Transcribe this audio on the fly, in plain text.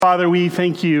Father, we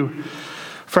thank you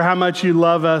for how much you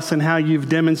love us and how you've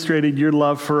demonstrated your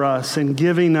love for us in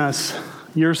giving us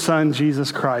your Son,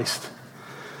 Jesus Christ.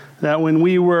 That when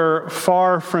we were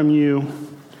far from you,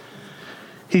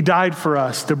 he died for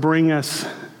us to bring us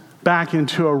back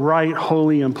into a right,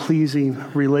 holy, and pleasing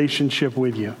relationship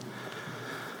with you.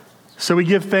 So we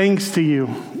give thanks to you,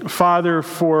 Father,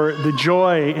 for the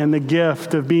joy and the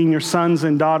gift of being your sons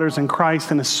and daughters in Christ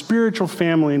and a spiritual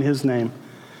family in his name.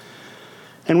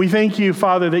 And we thank you,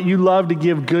 Father, that you love to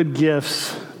give good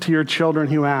gifts to your children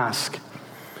who ask.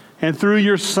 And through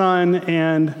your Son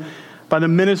and by the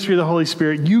ministry of the Holy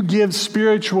Spirit, you give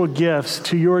spiritual gifts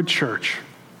to your church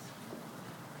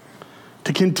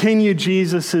to continue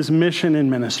Jesus' mission and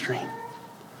ministry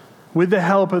with the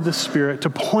help of the Spirit, to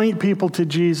point people to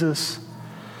Jesus,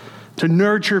 to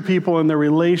nurture people in their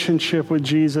relationship with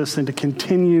Jesus, and to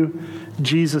continue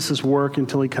Jesus' work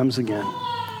until he comes again.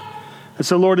 And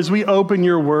so, Lord, as we open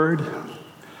your word,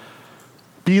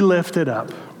 be lifted up.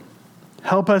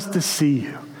 Help us to see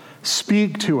you.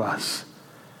 Speak to us.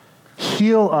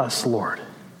 Heal us, Lord.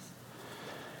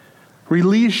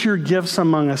 Release your gifts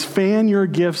among us. Fan your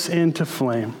gifts into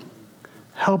flame.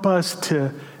 Help us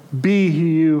to be who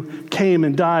you came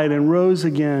and died and rose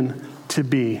again to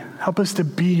be. Help us to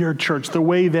be your church the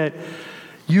way that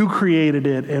you created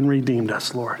it and redeemed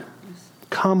us, Lord.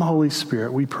 Come, Holy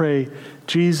Spirit, we pray,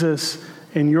 Jesus,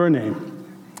 in your name.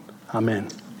 Amen.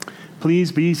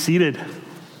 Please be seated.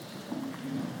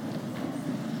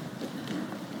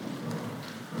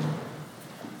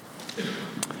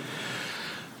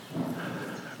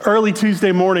 Early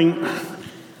Tuesday morning,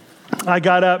 I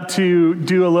got up to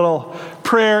do a little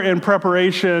prayer in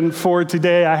preparation for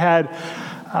today. I had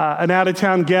an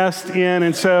out-of-town guest in,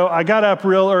 and so I got up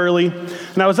real early,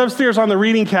 and I was upstairs on the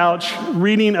reading couch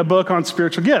reading a book on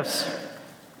spiritual gifts.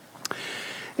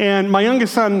 And my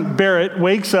youngest son, Barrett,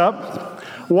 wakes up,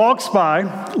 walks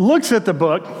by, looks at the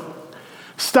book,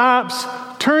 stops,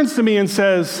 turns to me and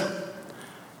says,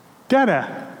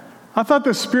 "Dada, I thought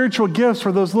the spiritual gifts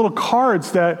were those little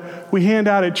cards that we hand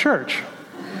out at church."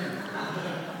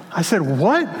 I said,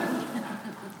 "What?"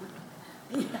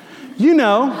 "You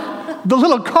know, the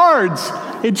little cards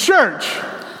at church."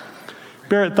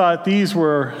 Barrett thought these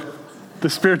were the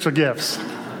spiritual gifts.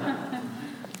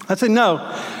 I said,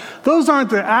 "No, those aren't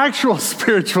the actual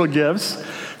spiritual gifts.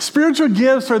 Spiritual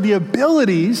gifts are the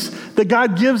abilities that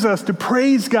God gives us to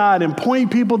praise God and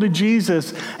point people to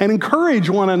Jesus and encourage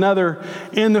one another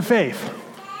in the faith."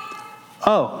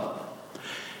 "Oh,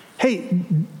 hey,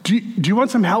 do you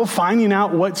want some help finding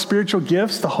out what spiritual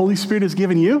gifts the Holy Spirit has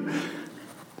given you?"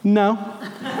 "No."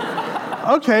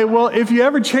 "Okay, well, if you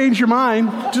ever change your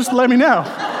mind, just let me know."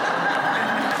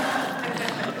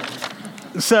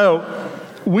 So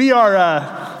we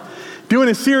are doing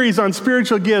a series on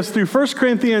spiritual gifts through 1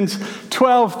 Corinthians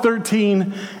 12,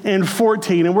 13, and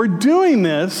 14. And we're doing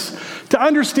this to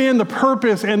understand the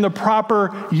purpose and the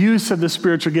proper use of the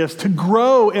spiritual gifts, to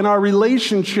grow in our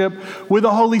relationship with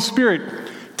the Holy Spirit,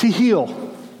 to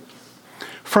heal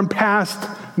from past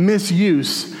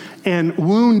misuse and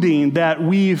wounding that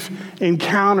we've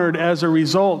encountered as a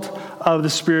result of the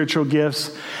spiritual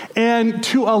gifts, and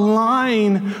to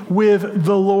align with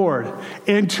the Lord,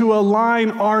 and to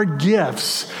align our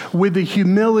gifts with the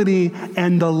humility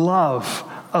and the love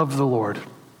of the Lord.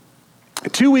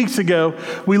 2 weeks ago,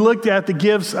 we looked at the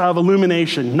gifts of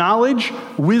illumination, knowledge,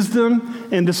 wisdom,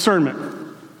 and discernment.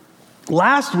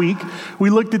 Last week, we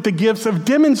looked at the gifts of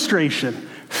demonstration,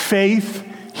 faith,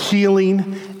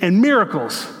 healing, and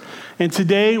miracles. And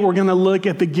today, we're going to look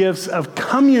at the gifts of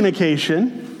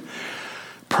communication,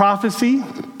 prophecy,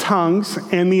 tongues,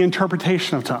 and the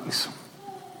interpretation of tongues.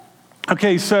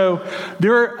 Okay, so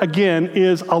there again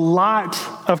is a lot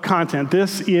of content.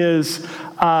 This is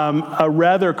a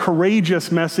rather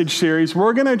courageous message series.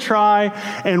 We're going to try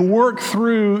and work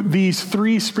through these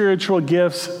 3 spiritual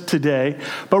gifts today.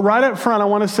 But right up front, I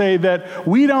want to say that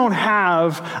we don't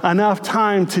have enough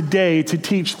time today to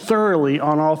teach thoroughly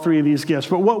on all 3 of these gifts.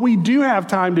 But what we do have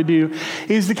time to do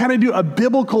is to kind of do a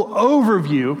biblical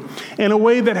overview in a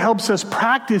way that helps us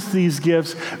practice these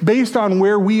gifts based on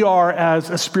where we are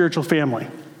as a spiritual family.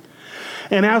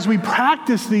 And as we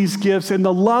practice these gifts in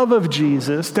the love of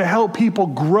Jesus to help people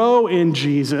grow in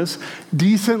Jesus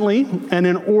decently and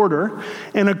in order,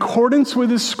 in accordance with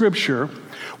his scripture,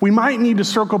 we might need to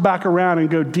circle back around and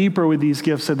go deeper with these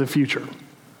gifts in the future.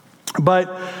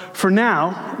 But for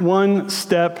now, one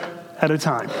step at a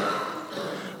time.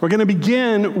 We're going to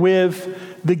begin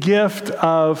with the gift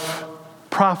of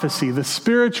prophecy, the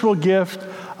spiritual gift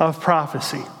of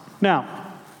prophecy. Now,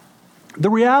 the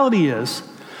reality is,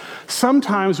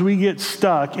 sometimes we get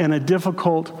stuck in a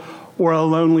difficult or a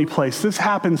lonely place. This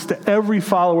happens to every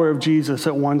follower of Jesus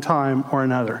at one time or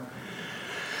another.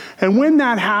 And when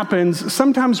that happens,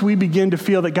 sometimes we begin to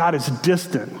feel that God is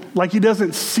distant, like he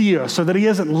doesn't see us or that he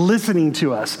isn't listening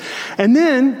to us. And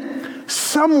then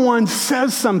someone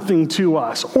says something to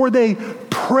us, or they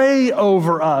pray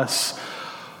over us,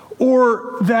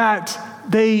 or that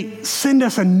they send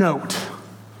us a note.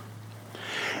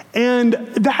 And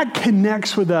that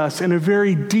connects with us in a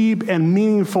very deep and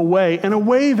meaningful way, in a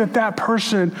way that that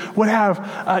person would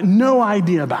have no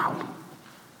idea about.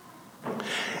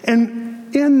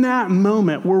 And in that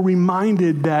moment, we're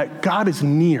reminded that God is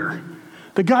near,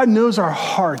 that God knows our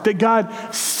heart, that God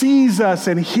sees us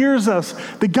and hears us,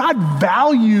 that God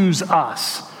values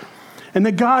us, and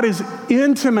that God is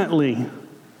intimately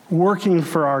working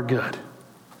for our good.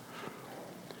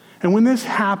 And when this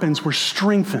happens, we're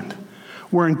strengthened,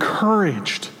 we're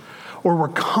encouraged, or we're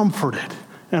comforted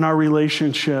in our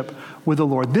relationship with the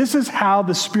Lord. This is how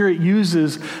the Spirit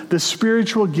uses the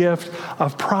spiritual gift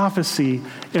of prophecy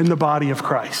in the body of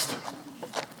Christ.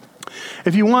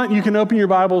 If you want, you can open your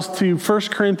Bibles to 1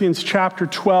 Corinthians chapter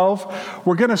 12.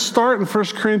 We're going to start in 1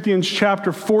 Corinthians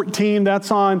chapter 14.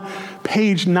 That's on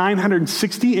page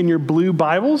 960 in your blue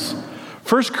Bibles.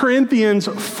 1 Corinthians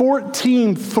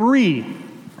 14:3.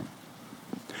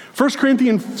 1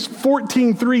 Corinthians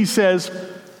 14:3 says,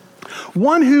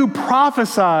 "One who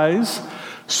prophesies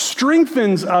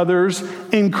strengthens others,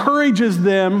 encourages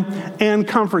them, and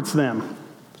comforts them."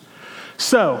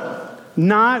 So,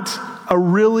 not a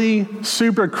really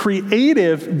super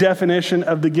creative definition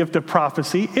of the gift of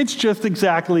prophecy. It's just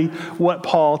exactly what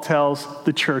Paul tells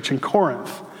the church in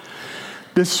Corinth.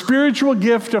 The spiritual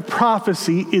gift of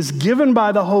prophecy is given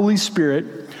by the Holy Spirit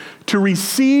to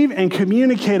receive and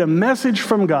communicate a message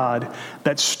from God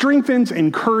that strengthens,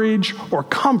 encourages, or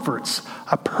comforts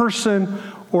a person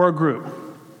or a group.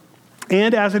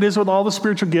 And as it is with all the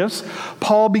spiritual gifts,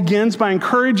 Paul begins by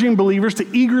encouraging believers to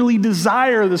eagerly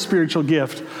desire the spiritual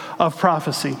gift of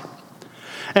prophecy.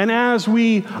 And as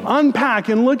we unpack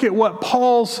and look at what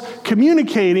Paul's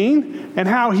communicating and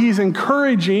how he's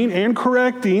encouraging and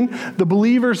correcting the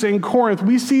believers in Corinth,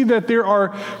 we see that there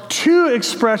are two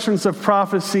expressions of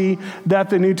prophecy that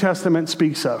the New Testament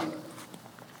speaks of.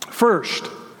 First,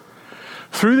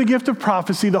 through the gift of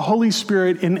prophecy, the Holy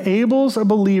Spirit enables a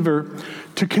believer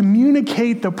to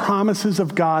communicate the promises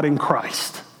of God in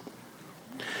Christ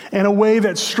in a way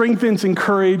that strengthens,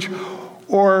 encourages,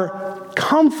 or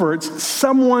comforts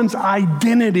someone's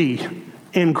identity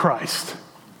in Christ.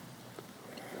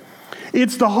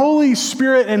 It's the Holy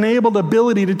Spirit-enabled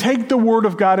ability to take the Word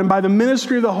of God and by the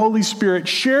ministry of the Holy Spirit,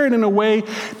 share it in a way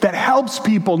that helps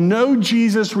people know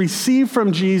Jesus, receive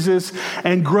from Jesus,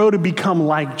 and grow to become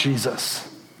like Jesus.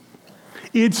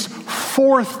 It's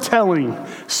forth-telling,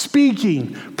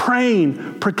 speaking,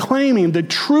 praying, proclaiming the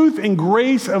truth and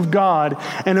grace of God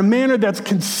in a manner that's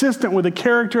consistent with the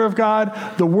character of God,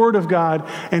 the Word of God,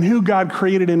 and who God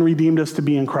created and redeemed us to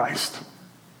be in Christ.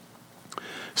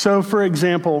 So, for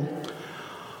example,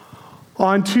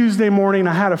 on Tuesday morning,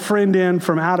 I had a friend in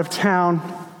from out of town,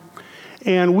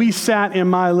 and we sat in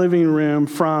my living room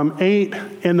from 8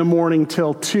 in the morning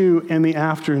till 2 in the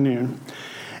afternoon.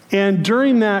 And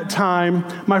during that time,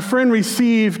 my friend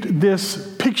received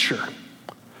this picture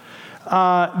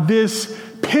about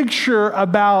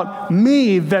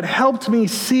me that helped me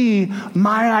see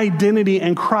my identity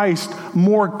in Christ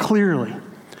more clearly,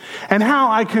 and how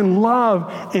I can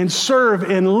love and serve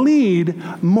and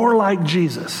lead more like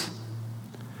Jesus.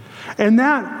 And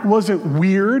that wasn't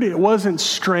weird. It wasn't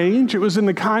strange. It was in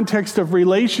the context of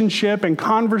relationship and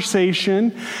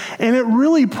conversation. And it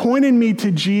really pointed me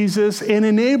to Jesus and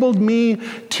enabled me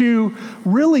to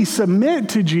really submit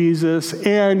to Jesus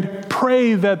and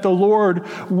pray that the Lord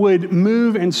would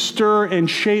move and stir and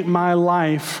shape my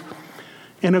life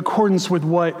in accordance with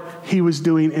what he was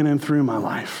doing in and through my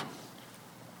life.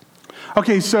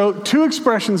 Okay, so two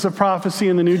expressions of prophecy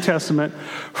in the New Testament.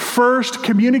 First,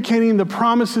 communicating the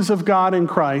promises of God in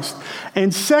Christ.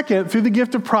 And second, through the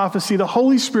gift of prophecy, the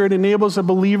Holy Spirit enables a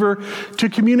believer to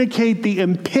communicate the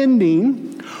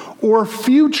impending or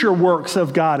future works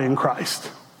of God in Christ.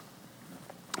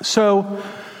 So,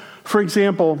 for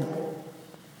example,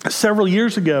 several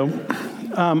years ago,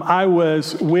 I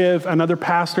was with another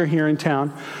pastor here in town.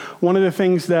 One of the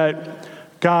things that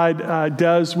God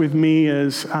does with me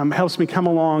is helps me come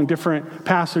along different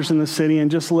pastors in the city and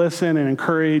just listen and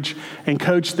encourage and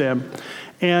coach them.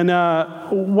 And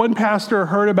one pastor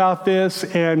heard about this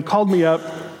and called me up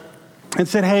and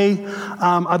said, hey,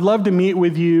 I'd love to meet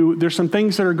with you. There's some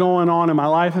things that are going on in my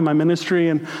life and my ministry,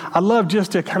 and I'd love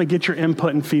just to kind of get your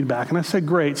input and feedback. And I said,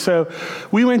 great. So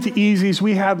we went to Easy's,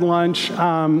 we had lunch,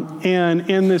 and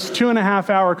in this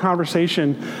 2.5-hour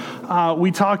conversation,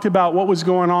 we talked about what was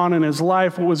going on in his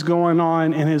life, what was going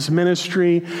on in his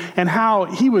ministry, and how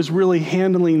he was really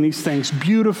handling these things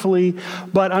beautifully.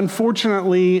 But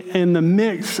unfortunately, in the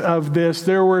mix of this,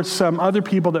 there were some other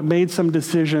people that made some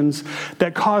decisions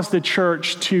that caused the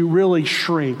church to really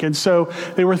shrink. And so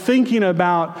they were thinking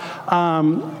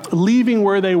about leaving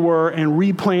where they were and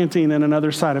replanting in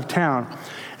another side of town.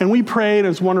 And we prayed, it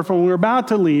was wonderful. We were about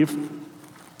to leave,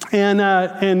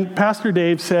 and Pastor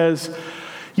Dave says,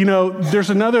 you know, there's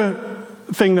another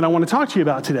thing that I want to talk to you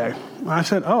about today. I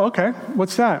said, oh, okay,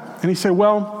 what's that? And he said,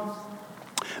 well,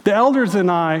 the elders and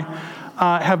I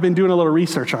have been doing a little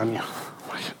research on you.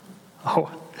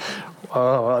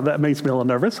 Oh, that makes me a little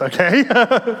nervous, okay.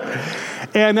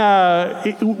 And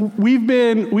we've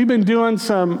been doing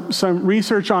some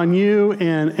research on you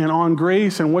and on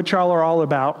Grace and what y'all are all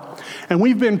about. And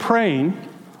we've been praying,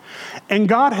 and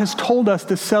God has told us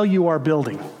to sell you our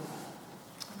building.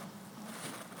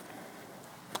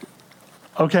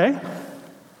 Okay.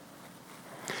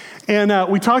 And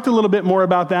we talked a little bit more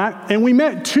about that. And we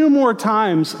met 2 more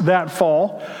times that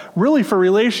fall, really for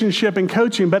relationship and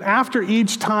coaching. But after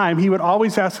each time, he would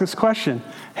always ask this question,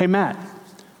 hey, Matt,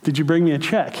 did you bring me a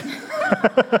check?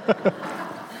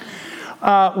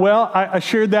 Well, I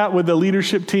shared that with the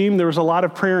leadership team. There was a lot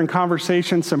of prayer and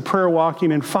conversation, some prayer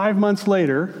walking. And 5 months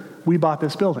later, we bought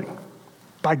this building.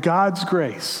 By God's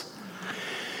grace.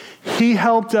 He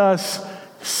helped us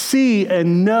see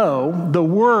and know the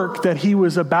work that he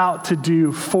was about to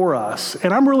do for us.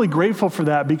 And I'm really grateful for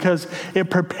that because it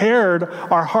prepared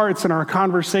our hearts and our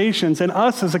conversations and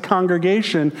us as a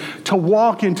congregation to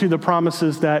walk into the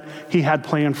promises that he had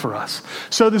planned for us.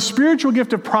 So the spiritual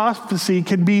gift of prophecy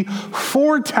can be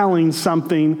foretelling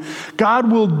something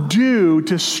God will do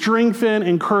to strengthen,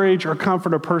 encourage, or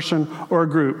comfort a person or a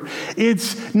group.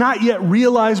 It's not yet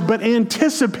realized, but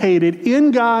anticipated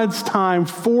in God's time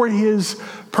for his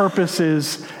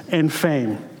purposes and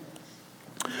fame.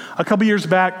 A couple years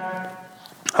back,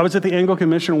 I was at the Anglican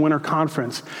Mission Winter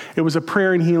Conference. It was a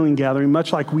prayer and healing gathering,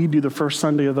 much like we do the first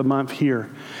Sunday of the month here.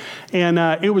 And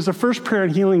it was the first prayer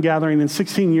and healing gathering in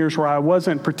 16 years where I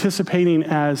wasn't participating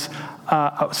as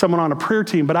someone on a prayer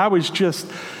team, but I was just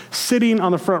sitting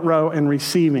on the front row and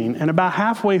receiving. And about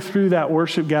halfway through that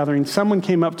worship gathering, someone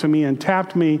came up to me and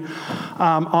tapped me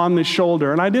on the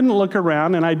shoulder. And I didn't look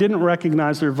around, and I didn't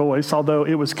recognize their voice, although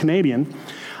it was Canadian.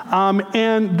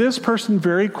 And this person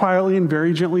very quietly and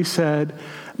very gently said,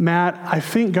 Matt, I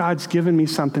think God's given me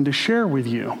something to share with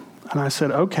you. And I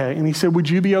said, okay. And he said, would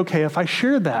you be okay if I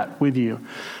shared that with you?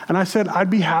 And I said, I'd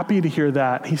be happy to hear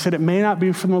that. He said, it may not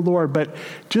be from the Lord, but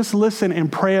just listen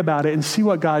and pray about it and see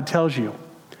what God tells you.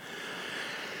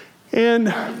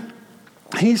 And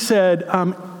he said,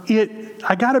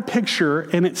 I got a picture,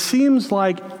 and it seems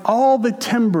like all the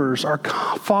timbers are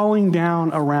falling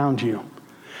down around you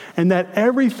and that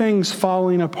everything's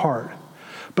falling apart.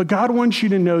 But God wants you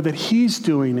to know that he's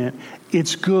doing it.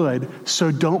 It's good,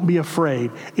 so don't be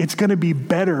afraid. It's going to be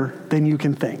better than you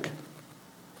can think.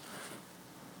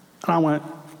 And I went,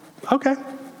 okay.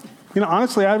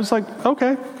 Honestly, I was like,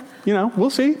 okay, we'll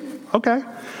see. Okay.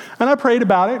 And I prayed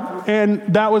about it,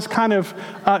 and that was kind of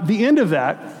the end of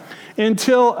that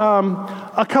until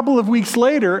a couple of weeks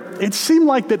later, it seemed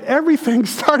like that everything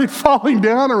started falling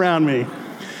down around me.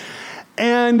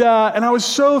 And I was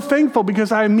so thankful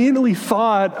because I immediately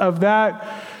thought of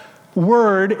that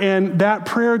word and that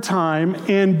prayer time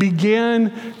and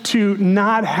began to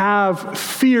not have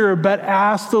fear, but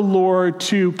ask the Lord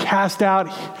to cast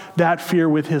out that fear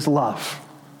with his love.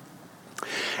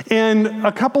 And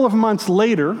a couple of months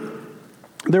later,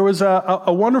 there was a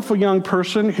wonderful young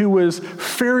person who was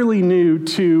fairly new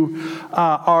to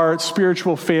our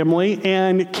spiritual family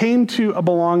and came to a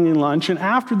belonging lunch. And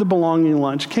after the belonging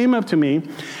lunch, came up to me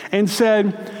and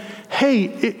said,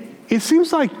 hey, it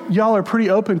seems like y'all are pretty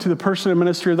open to the person and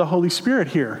ministry of the Holy Spirit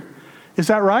here. Is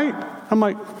that right? I'm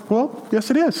like, well,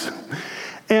 yes, it is.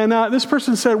 And this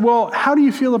person said, well, how do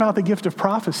you feel about the gift of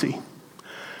prophecy?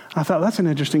 I thought, that's an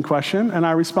interesting question. And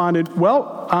I responded,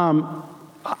 well,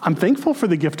 I'm thankful for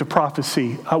the gift of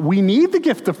prophecy. We need the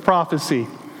gift of prophecy.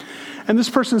 And this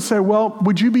person said, well,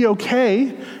 would you be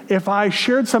okay if I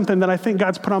shared something that I think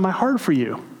God's put on my heart for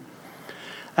you?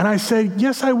 And I said,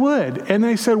 yes, I would. And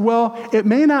they said, well, it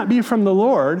may not be from the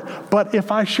Lord, but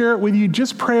if I share it with you,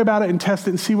 just pray about it and test it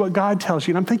and see what God tells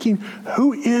you. And I'm thinking,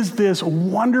 who is this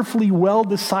wonderfully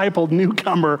well-discipled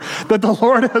newcomer that the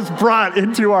Lord has brought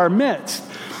into our midst?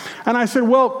 And I said,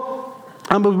 well,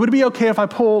 but would it be okay if I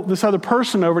pull this other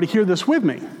person over to hear this with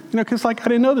me? Because I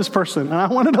didn't know this person, and I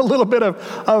wanted a little bit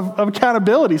of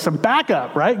accountability, some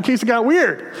backup, right, in case it got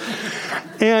weird.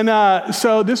 And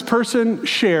so this person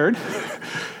shared,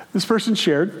 the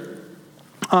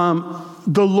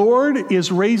Lord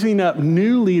is raising up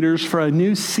new leaders for a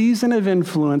new season of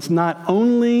influence, not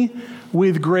only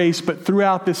with Grace, but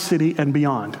throughout this city and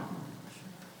beyond.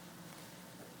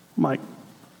 I'm like,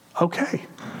 okay.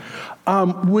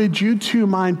 Would you two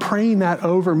mind praying that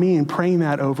over me and praying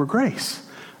that over Grace?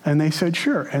 And they said,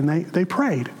 sure. And they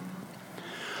prayed.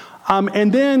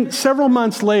 And then several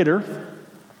months later,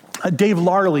 Dave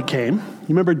Larley came.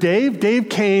 You remember Dave? Dave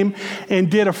came and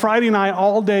did a Friday night,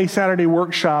 all-day Saturday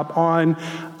workshop on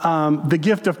the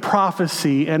gift of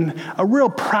prophecy and a real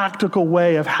practical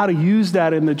way of how to use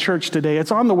that in the church today.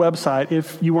 It's on the website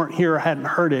if you weren't here or hadn't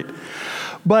heard it.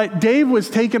 But Dave was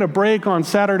taking a break on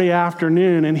Saturday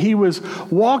afternoon, and he was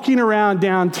walking around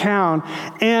downtown,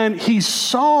 and he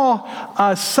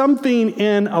saw something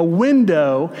in a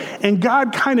window, and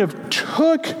God kind of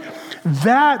took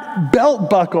that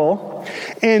belt buckle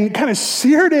and kind of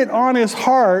seared it on his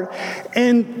heart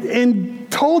and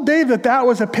told Dave that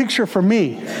was a picture for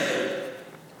me.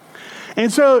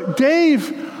 And so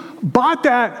Dave bought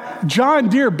that John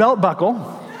Deere belt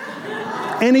buckle,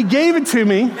 and he gave it to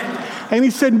me. And he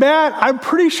said, Matt, I'm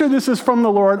pretty sure this is from the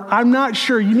Lord. I'm not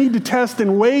sure. You need to test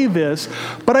and weigh this.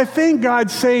 But I think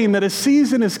God's saying that a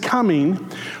season is coming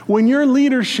when your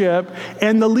leadership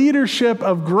and the leadership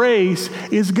of Grace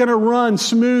is going to run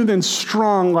smooth and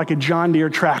strong like a John Deere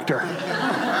tractor.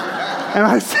 And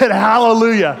I said,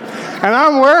 hallelujah. And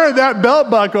I'm wearing that belt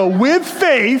buckle with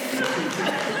faith,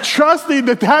 trusting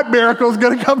that miracle is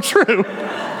going to come true.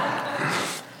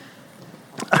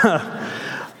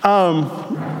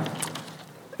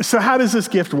 So how does this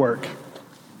gift work?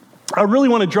 I really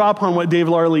want to draw upon what Dave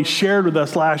Larley shared with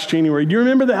us last January. Do you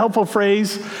remember the helpful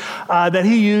phrase that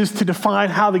he used to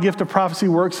define how the gift of prophecy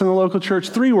works in the local church?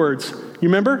 3 words. You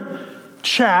remember?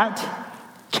 Chat,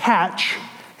 catch,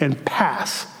 and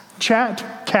pass.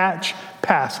 Chat, catch,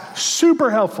 pass.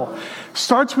 Super helpful.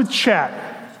 Starts with chat.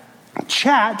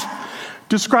 Chat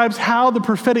describes how the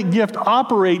prophetic gift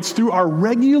operates through our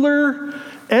regular,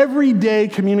 everyday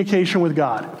communication with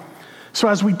God. So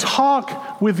as we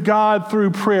talk with God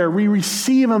through prayer, we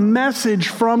receive a message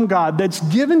from God that's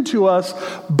given to us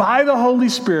by the Holy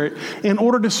Spirit in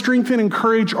order to strengthen,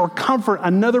 encourage, or comfort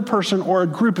another person or a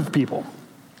group of people.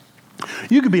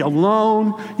 You could be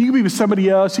alone, you could be with somebody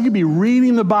else, you could be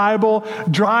reading the Bible,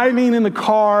 driving in the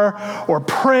car, or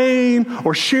praying,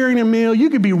 or sharing a meal.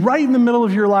 You could be right in the middle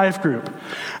of your life group.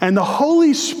 And the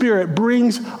Holy Spirit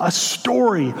brings a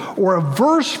story or a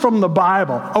verse from the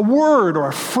Bible, a word or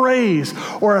a phrase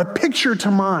or a picture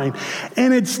to mind,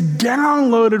 and it's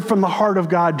downloaded from the heart of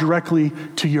God directly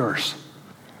to yours.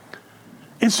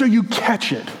 And so you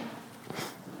catch it.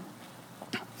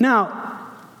 Now,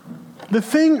 the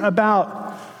thing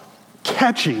about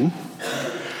catching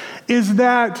is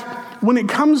that when it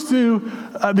comes to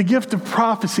the gift of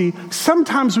prophecy,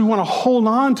 sometimes we want to hold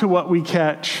on to what we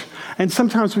catch, and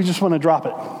sometimes we just want to drop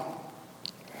it.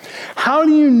 How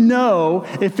do you know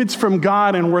if it's from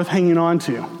God and worth hanging on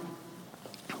to?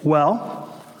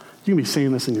 Well, you can be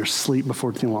saying this in your sleep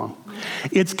before too long.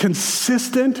 It's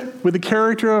consistent with the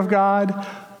character of God,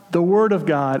 the Word of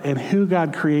God, and who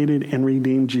God created and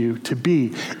redeemed you to be.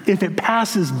 If it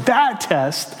passes that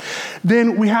test,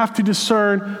 then we have to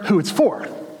discern who it's for.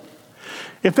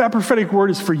 If that prophetic word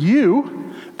is for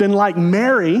you, then like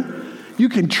Mary, you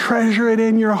can treasure it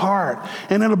in your heart,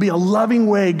 and it'll be a loving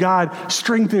way God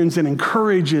strengthens and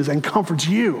encourages and comforts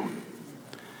you.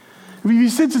 If you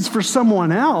sense it's for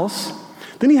someone else,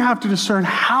 then you have to discern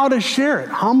how to share it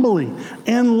humbly,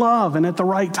 in love, and at the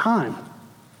right time.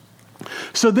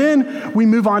 So then we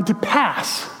move on to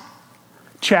pass.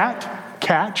 Chat,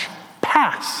 catch,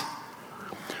 pass.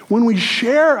 When we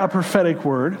share a prophetic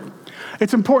word,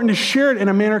 it's important to share it in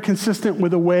a manner consistent with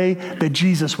the way that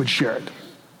Jesus would share it.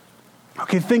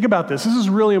 Okay, think about this. This is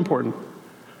really important.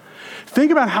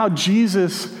 Think about how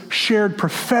Jesus shared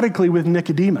prophetically with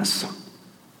Nicodemus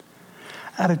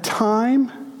at a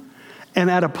time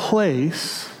and at a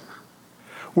place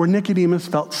where Nicodemus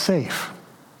felt safe.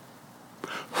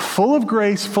 Full of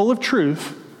grace, full of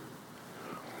truth,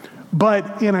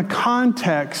 but in a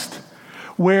context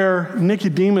where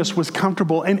Nicodemus was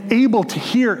comfortable and able to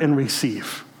hear and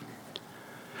receive.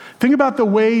 Think about the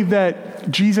way that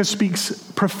Jesus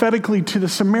speaks prophetically to the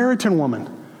Samaritan woman,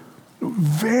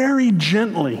 very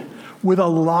gently, with a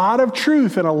lot of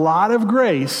truth and a lot of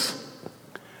grace,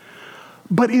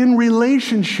 but in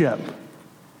relationship,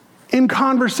 in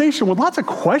conversation with lots of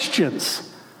questions,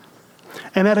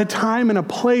 and at a time and a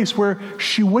place where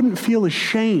she wouldn't feel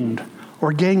ashamed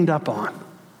or ganged up on.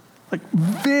 Like,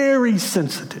 very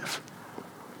sensitive.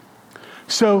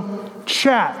 So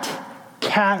chat,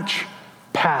 catch,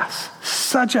 pass.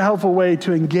 Such a helpful way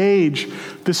to engage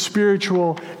the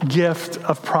spiritual gift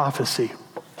of prophecy.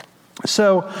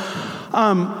 So,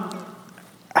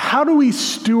 how do we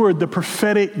steward the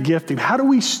prophetic gifting? How do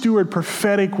we steward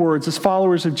prophetic words as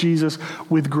followers of Jesus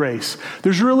with grace?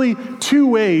 There's really two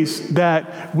ways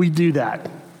that we do that.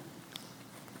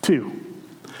 Two.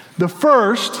 The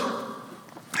first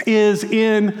is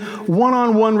in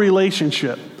one-on-one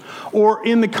relationship, or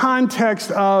in the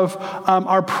context of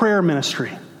our prayer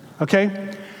ministry,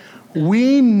 okay?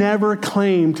 We never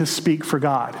claim to speak for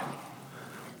God.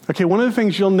 Okay, one of the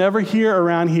things you'll never hear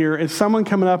around here is someone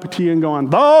coming up to you and going,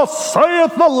 "Thus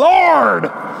saith the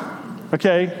Lord."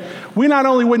 Okay? We not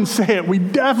only wouldn't say it, we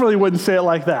definitely wouldn't say it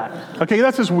like that. Okay,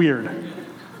 that's just weird.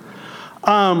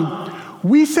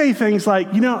 We say things like,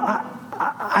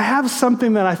 I have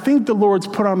something that I think the Lord's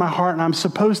put on my heart and I'm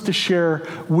supposed to share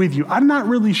with you. I'm not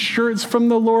really sure it's from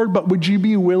the Lord, but would you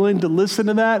be willing to listen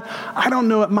to that? I don't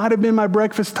know, it might have been my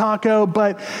breakfast taco,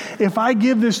 but if I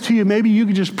give this to you, maybe you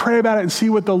could just pray about it and see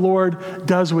what the Lord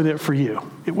does with it for you.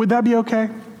 Would that be okay?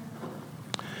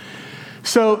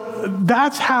 So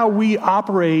that's how we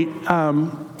operate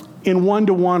in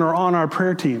one-to-one or on our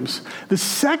prayer teams. The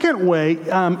second way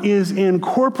is in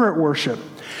corporate worship.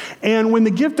 And when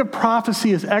the gift of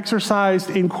prophecy is exercised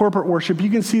in corporate worship,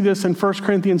 you can see this in 1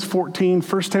 Corinthians 14,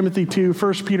 1 Timothy 2,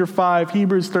 1 Peter 5,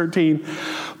 Hebrews 13.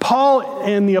 Paul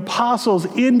and the apostles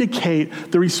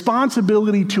indicate the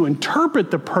responsibility to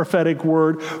interpret the prophetic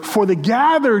word for the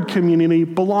gathered community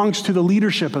belongs to the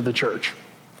leadership of the church.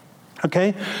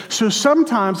 Okay? So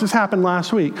sometimes, this happened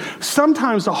last week,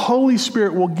 sometimes the Holy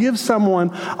Spirit will give someone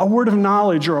a word of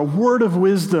knowledge or a word of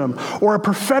wisdom or a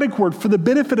prophetic word for the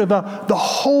benefit of the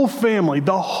whole family,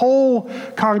 the whole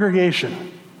congregation.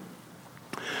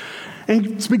 And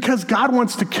it's because God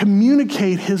wants to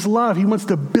communicate his love. He wants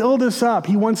to build us up.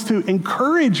 He wants to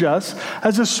encourage us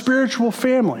as a spiritual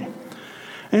family.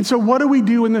 And so what do we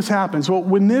do when this happens? Well,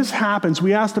 when this happens,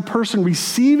 we ask the person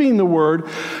receiving the word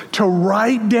to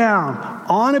write down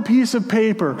on a piece of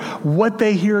paper what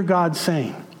they hear God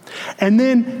saying. And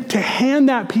then to hand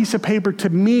that piece of paper to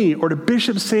me or to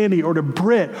Bishop Sandy or to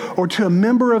Britt or to a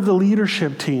member of the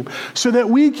leadership team so that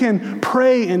we can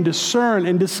pray and discern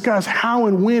and discuss how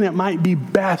and when it might be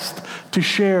best to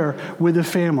share with the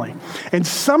family. And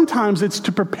sometimes it's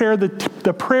to prepare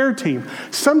the prayer team.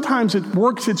 Sometimes it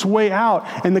works its way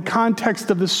out in the context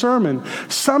of the sermon.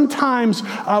 Sometimes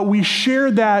we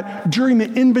share that during the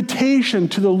invitation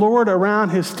to the Lord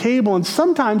around his table. And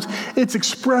sometimes it's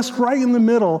expressed right in the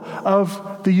middle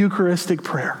of the Eucharistic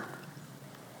prayer.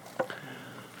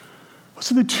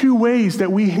 Those are the two ways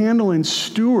that we handle and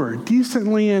steward,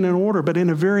 decently and in order, but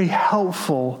in a very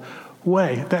helpful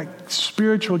way, that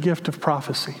spiritual gift of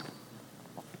prophecy.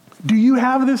 Do you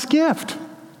have this gift?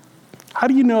 How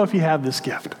do you know if you have this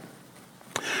gift?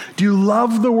 Do you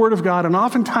love the Word of God? And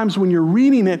oftentimes when you're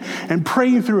reading it and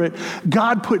praying through it,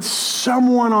 God puts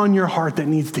someone on your heart that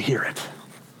needs to hear it.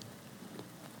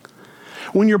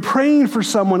 When you're praying for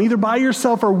someone, either by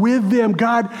yourself or with them,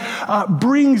 God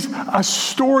brings a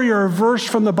story or a verse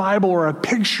from the Bible or a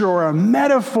picture or a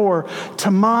metaphor to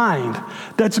mind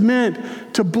that's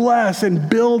meant to bless and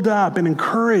build up and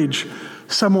encourage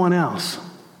someone else.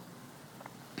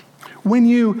 When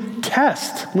you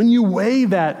test, when you weigh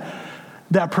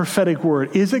that prophetic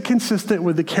word, is it consistent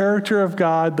with the character of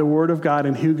God, the Word of God,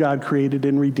 and who God created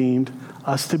and redeemed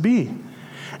us to be?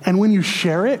 And when you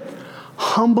share it,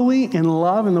 humbly in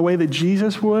love in the way that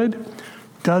Jesus would,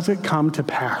 does it come to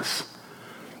pass?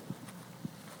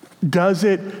 Does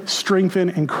it strengthen,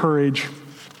 encourage,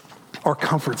 or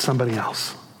comfort somebody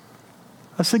else?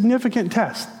 A significant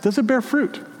test. Does it bear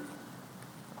fruit?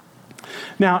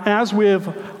 Now, as with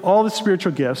all the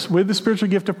spiritual gifts, with the spiritual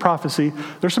gift of prophecy,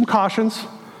 there's some cautions,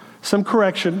 some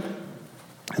correction,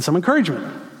 and some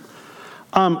encouragement.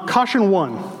 Caution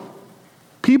 1.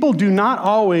 People do not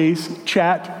always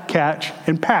chat, catch,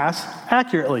 and pass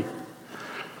accurately.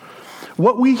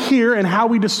 What we hear and how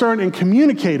we discern and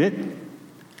communicate it,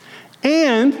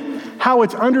 and how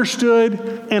it's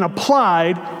understood and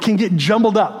applied can get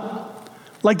jumbled up,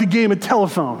 like the game of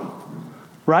telephone,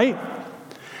 right?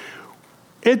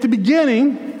 At the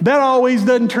beginning, that always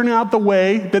doesn't turn out the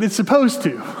way that it's supposed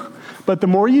to. But the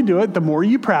more you do it, the more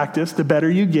you practice, the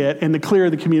better you get, and the clearer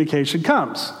the communication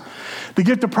comes. The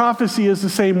gift of prophecy is the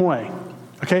same way,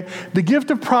 okay? The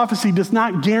gift of prophecy does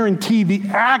not guarantee the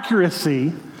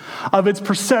accuracy of its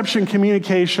perception,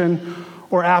 communication,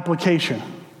 or application.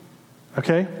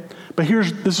 Okay? But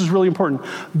this is really important.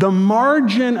 The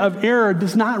margin of error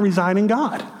does not reside in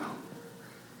God.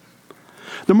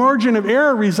 The margin of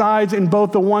error resides in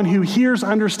both the one who hears,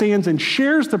 understands, and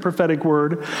shares the prophetic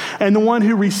word, and the one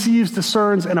who receives,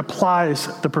 discerns, and applies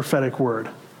the prophetic word.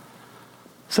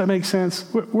 Does that make sense?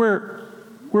 We're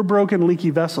broken, leaky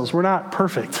vessels. We're not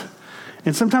perfect.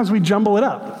 And sometimes we jumble it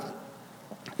up.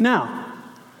 Now,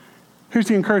 here's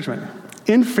the encouragement.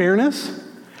 In fairness,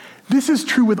 this is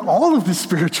true with all of the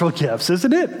spiritual gifts,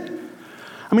 isn't it?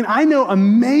 I mean, I know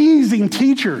amazing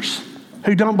teachers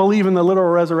who don't believe in the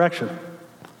literal resurrection.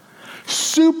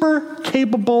 Super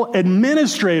capable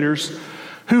administrators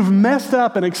who've messed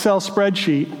up an Excel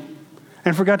spreadsheet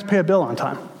and forgot to pay a bill on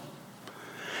time.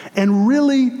 And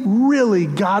really, really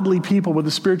godly people with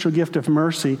the spiritual gift of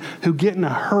mercy who get in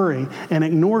a hurry and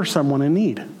ignore someone in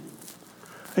need.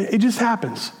 It just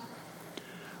happens.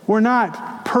 We're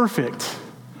not perfect.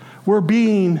 We're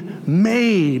being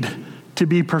made to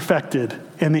be perfected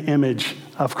in the image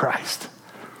of Christ.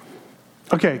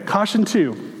 Okay, caution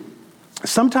 2.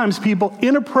 Sometimes people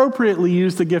inappropriately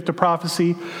use the gift of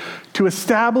prophecy to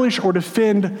establish or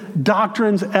defend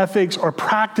doctrines, ethics, or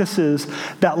practices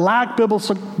that lack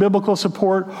biblical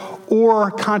support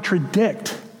or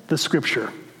contradict the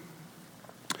scripture.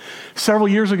 Several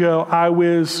years ago, I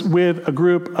was with a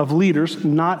group of leaders,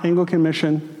 not Anglican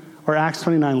Mission or Acts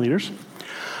 29 leaders.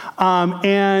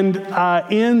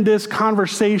 In this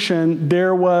conversation,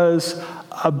 there was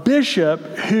a bishop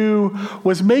who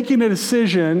was making a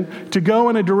decision to go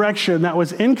in a direction that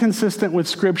was inconsistent with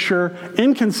Scripture,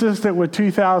 inconsistent with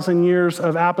 2,000 years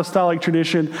of apostolic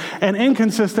tradition, and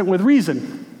inconsistent with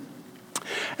reason.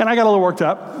 And I got a little worked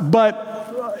up,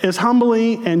 but as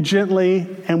humbly and gently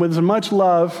and with as much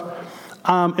love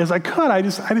as I could, I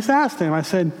just asked him. I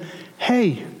said,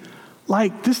 "Hey,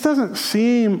 this doesn't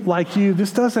seem like you.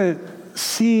 This doesn't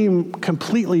seem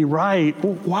completely right.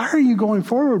 Why are you going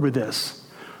forward with this?"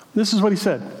 This is what he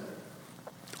said.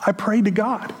 "I prayed to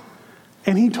God,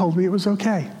 and he told me it was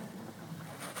okay."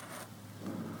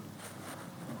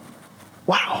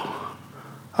 Wow.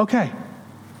 Okay,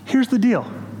 here's the deal.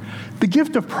 The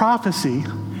gift of prophecy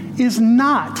is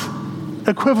not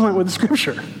equivalent with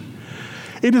Scripture.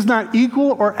 It does not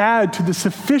equal or add to the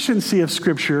sufficiency of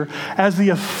Scripture as the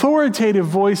authoritative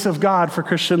voice of God for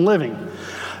Christian living.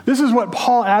 This is what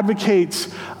Paul advocates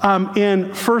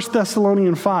in 1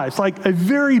 Thessalonians 5. It's like a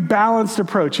very balanced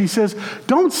approach. He says,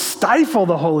 don't stifle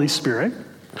the Holy Spirit.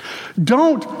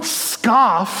 Don't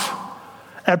scoff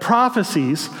at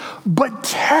prophecies, but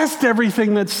test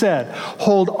everything that's said.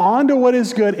 Hold on to what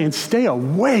is good and stay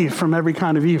away from every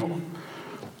kind of evil.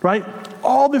 Right?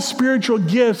 All the spiritual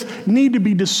gifts need to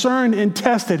be discerned and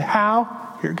tested.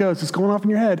 How? Here it goes. It's going off in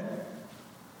your head.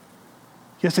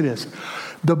 Yes, it is.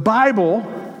 The Bible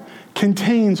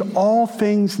contains all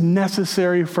things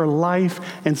necessary for life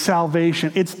and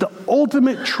salvation. It's the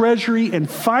ultimate treasury and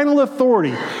final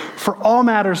authority for all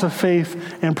matters of faith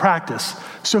and practice.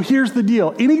 So here's the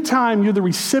deal. Anytime you're the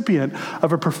recipient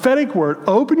of a prophetic word,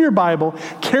 open your Bible,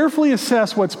 carefully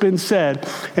assess what's been said,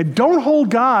 and don't hold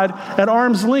God at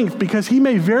arm's length, because he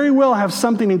may very well have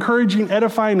something encouraging,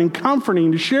 edifying, and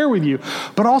comforting to share with you.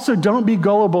 But also don't be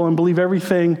gullible and believe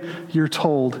everything you're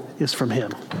told is from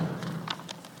him.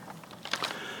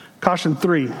 Caution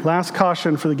 3, last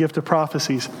caution for the gift of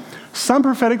prophecies. Some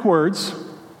prophetic words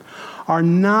are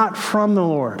not from the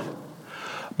Lord,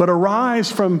 but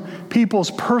arise from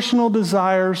people's personal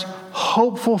desires,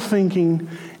 hopeful thinking,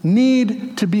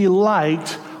 need to be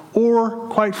liked, or,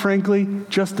 quite frankly,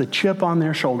 just a chip on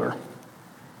their shoulder.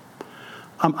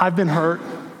 I've been hurt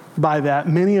by that.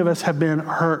 Many of us have been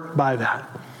hurt by that.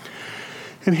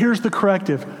 And here's the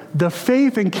corrective. The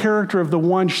faith and character of the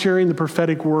one sharing the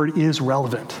prophetic word is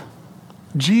relevant.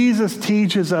 Jesus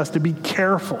teaches us to be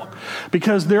careful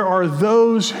because there are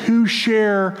those who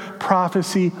share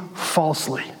prophecy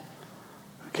falsely.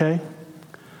 Okay?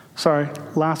 Sorry,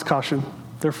 last caution.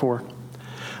 Therefore,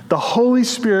 the Holy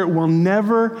Spirit will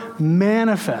never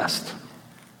manifest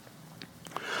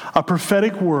a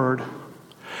prophetic word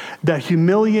that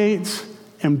humiliates,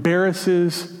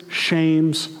 embarrasses,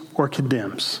 shames, or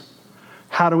condemns.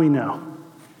 How do we know?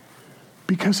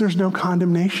 Because there's no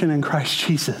condemnation in Christ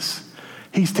Jesus.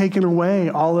 He's taken away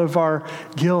all of our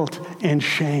guilt and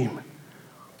shame.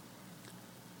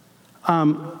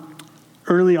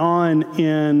 Early on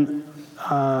in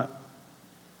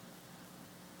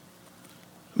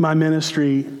my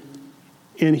ministry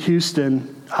in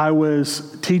Houston, I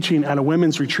was teaching at a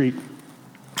women's retreat.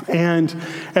 And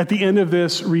at the end of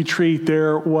this retreat,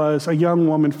 there was a young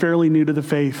woman, fairly new to the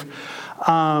faith,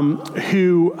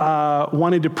 who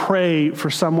wanted to pray for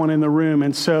someone in the room.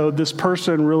 And so this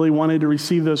person really wanted to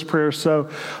receive those prayers. So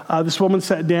this woman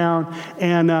sat down,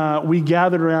 and we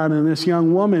gathered around, and this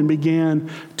young woman began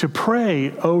to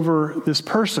pray over this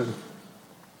person,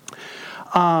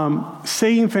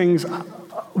 saying things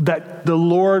that the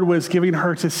Lord was giving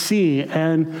her to see,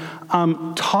 and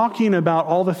talking about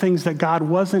all the things that God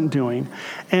wasn't doing,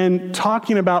 and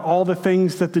talking about all the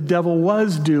things that the devil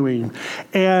was doing,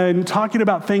 and talking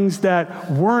about things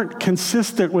that weren't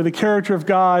consistent with the character of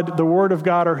God, the Word of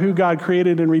God, or who God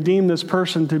created and redeemed this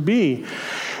person to be.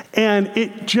 And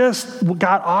it just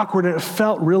got awkward, and it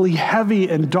felt really heavy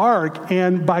and dark.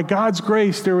 And by God's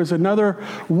grace, there was another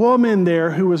woman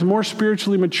there who was more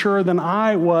spiritually mature than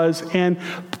I was, and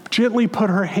gently put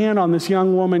her hand on this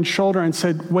young woman's shoulder and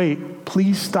said, "Wait,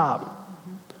 please stop.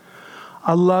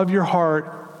 I love your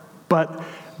heart, but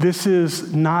this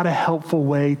is not a helpful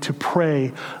way to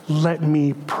pray. Let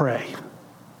me pray."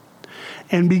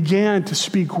 And began to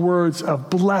speak words of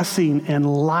blessing and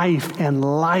life and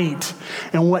light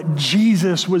and what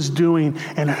Jesus was doing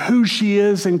and who she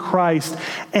is in Christ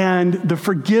and the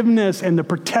forgiveness and the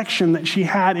protection that she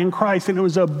had in Christ. And it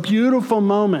was a beautiful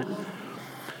moment,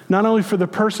 not only for the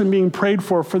person being prayed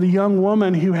for the young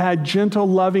woman who had gentle,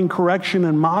 loving correction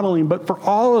and modeling, but for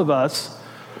all of us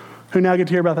who now get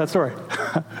to hear about that story.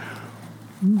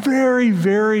 Very,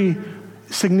 very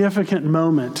significant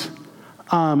moment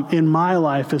in my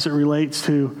life as it relates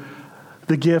to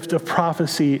the gift of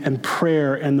prophecy and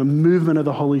prayer and the movement of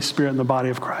the Holy Spirit in the body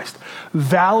of Christ.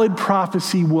 Valid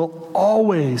prophecy will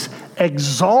always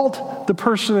exalt the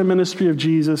person and ministry of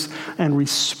Jesus and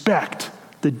respect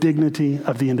the dignity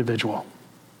of the individual.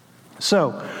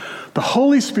 So, the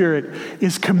Holy Spirit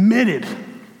is committed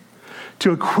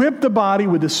to equip the body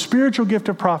with the spiritual gift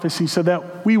of prophecy so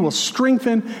that we will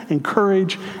strengthen,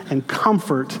 encourage, and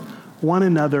comfort one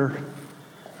another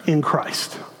in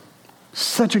Christ.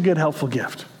 Such a good, helpful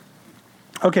gift.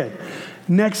 Okay,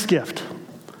 next gift,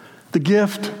 the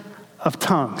gift of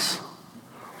tongues.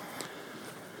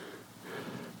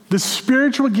 The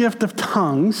spiritual gift of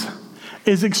tongues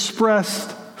is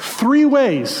expressed three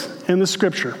ways in the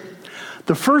scripture.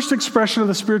 The first expression of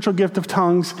the spiritual gift of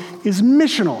tongues is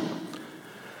missional.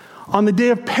 On the day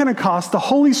of Pentecost, the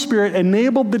Holy Spirit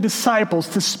enabled the disciples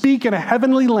to speak in a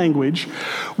heavenly language,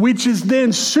 which is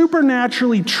then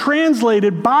supernaturally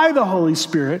translated by the Holy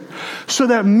Spirit so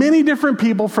that many different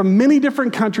people from many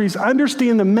different countries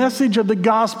understand the message of the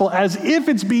gospel as if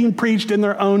it's being preached in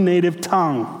their own native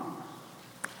tongue.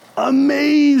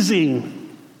 Amazing.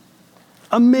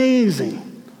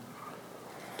 Amazing.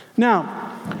 Now,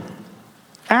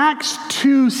 Acts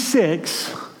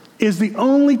 2:6 is the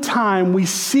only time we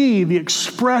see the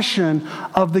expression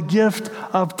of the gift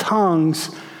of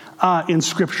tongues in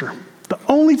Scripture. The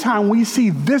only time we see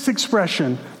this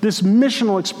expression, this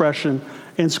missional expression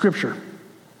in Scripture.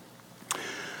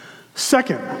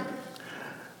 Second,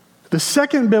 the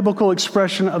second biblical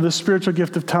expression of the spiritual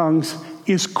gift of tongues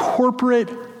is corporate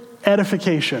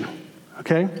edification,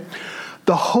 okay?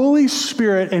 The Holy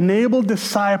Spirit enabled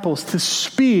disciples to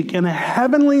speak in a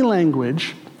heavenly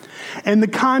language in the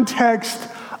context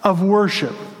of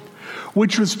worship,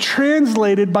 which was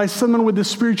translated by someone with the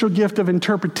spiritual gift of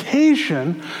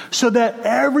interpretation so that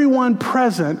everyone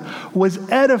present was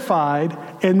edified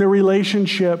in the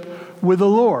relationship with the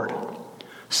Lord.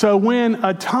 So when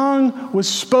a tongue was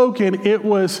spoken, it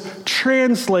was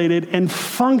translated and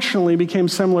functionally became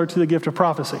similar to the gift of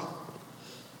prophecy.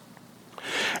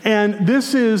 And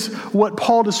this is what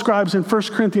Paul describes in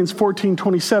 1 Corinthians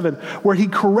 14:27, where he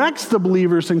corrects the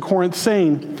believers in Corinth,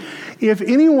 saying, "If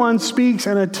anyone speaks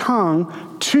in a tongue,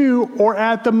 2 or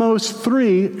at the most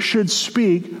 3 should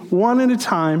speak, one at a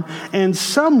time, and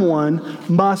someone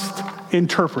must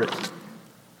interpret."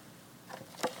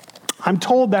 I'm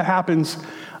told that happens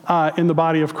in the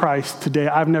body of Christ today.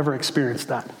 I've never experienced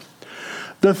that.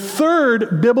 The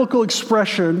third biblical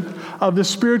expression of the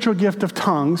spiritual gift of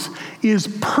tongues is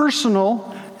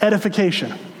personal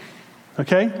edification,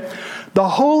 okay? The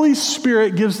Holy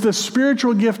Spirit gives the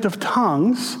spiritual gift of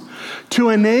tongues to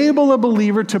enable a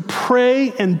believer to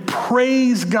pray and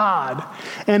praise God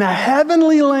in a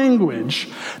heavenly language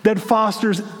that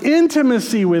fosters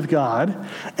intimacy with God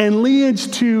and leads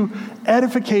to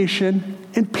edification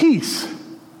and peace.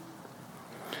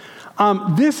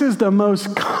 This is the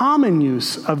most common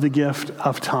use of the gift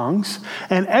of tongues,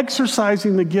 and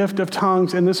exercising the gift of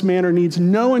tongues in this manner needs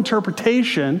no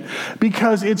interpretation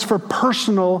because it's for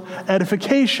personal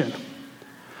edification.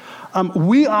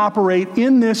 We operate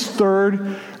in this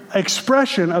third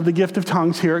expression of the gift of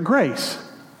tongues here at Grace.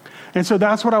 And so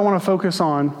that's what I want to focus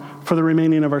on for the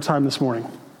remaining of our time this morning.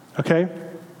 Okay?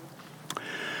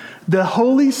 The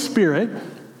Holy Spirit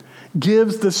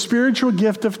gives the spiritual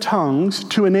gift of tongues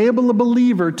to enable a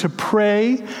believer to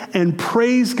pray and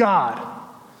praise God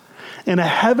in a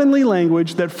heavenly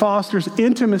language that fosters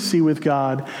intimacy with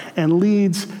God and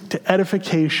leads to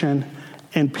edification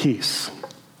and peace.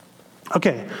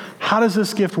 Okay, how does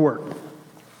this gift work?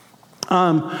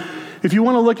 If you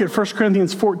want to look at 1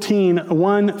 Corinthians 14,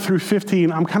 1 through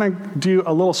 15, I'm kind of do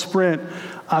a little sprint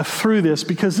through this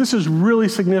because this is really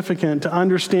significant to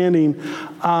understanding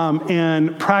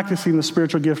and practicing the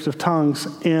spiritual gift of tongues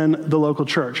in the local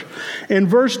church. In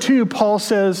verse 2, Paul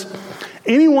says,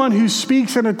 anyone who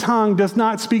speaks in a tongue does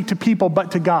not speak to people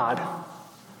but to God.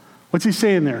 What's he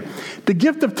saying there? The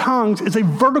gift of tongues is a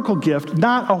vertical gift,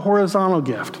 not a horizontal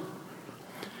gift.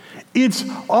 It's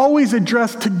always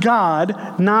addressed to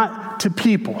God, not to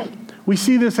people. We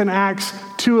see this in Acts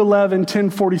 2:11,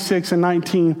 10:46, and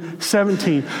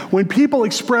 19:17. When people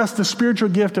express the spiritual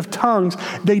gift of tongues,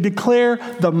 they declare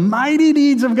the mighty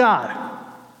deeds of God.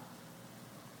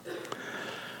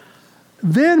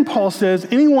 Then Paul says,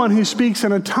 anyone who speaks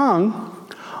in a tongue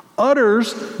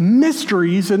utters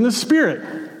mysteries in the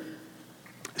Spirit.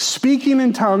 Speaking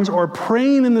in tongues or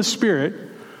praying in the Spirit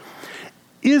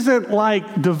isn't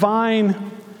like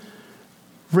divine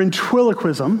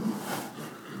ventriloquism.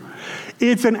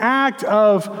 It's an act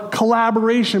of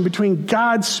collaboration between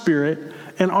God's Spirit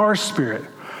and our spirit.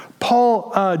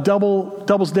 Paul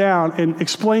doubles down and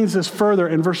explains this further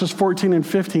in verses 14 and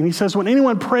 15. He says, when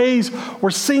anyone prays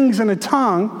or sings in a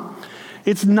tongue,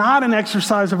 it's not an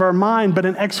exercise of our mind, but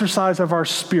an exercise of our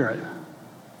spirit.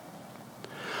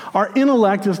 Our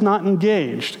intellect is not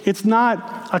engaged. It's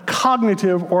not a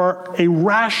cognitive or a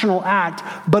rational act,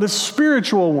 but a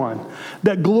spiritual one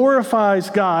that glorifies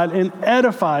God and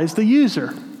edifies the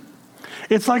user.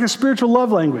 It's like a spiritual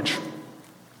love language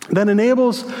that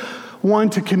enables one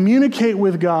to communicate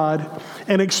with God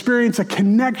and experience a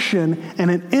connection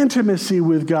and an intimacy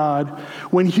with God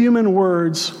when human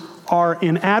words are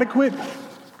inadequate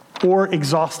or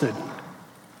exhausted.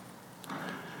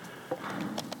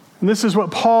 And this is what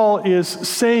Paul is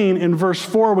saying in verse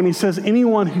 4 when he says,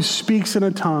 anyone who speaks in a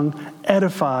tongue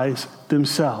edifies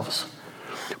themselves.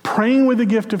 Praying with the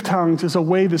gift of tongues is a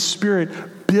way the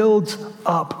Spirit builds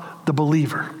up the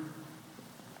believer.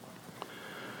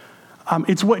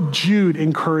 It's what Jude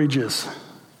encourages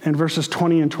in verses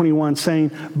 20 and 21,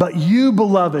 saying, but you,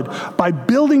 beloved, by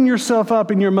building yourself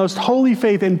up in your most holy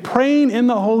faith and praying in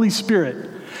the Holy Spirit,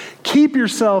 keep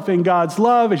yourself in God's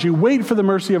love as you wait for the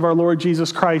mercy of our Lord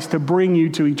Jesus Christ to bring you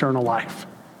to eternal life.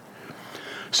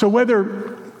 So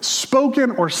whether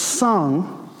spoken or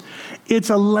sung, it's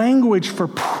a language for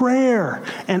prayer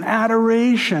and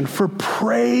adoration, for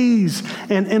praise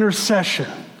and intercession.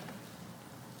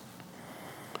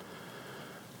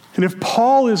 And if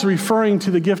Paul is referring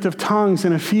to the gift of tongues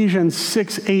in Ephesians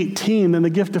 6:18, then the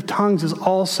gift of tongues is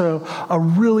also a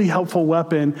really helpful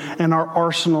weapon in our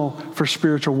arsenal for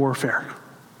spiritual warfare.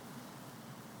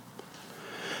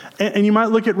 And you might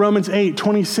look at Romans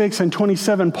 8:26 and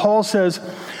 27. Paul says,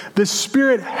 the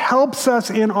Spirit helps us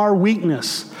in our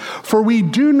weakness, for we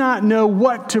do not know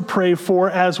what to pray for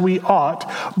as we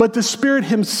ought, but the Spirit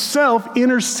himself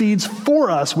intercedes for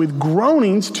us with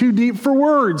groanings too deep for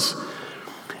words.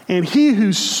 And he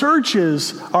who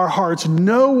searches our hearts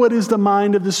knows what is the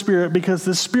mind of the Spirit, because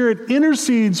the Spirit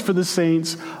intercedes for the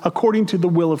saints according to the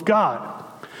will of God.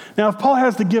 Now, if Paul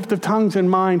has the gift of tongues in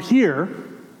mind here,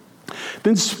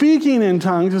 then speaking in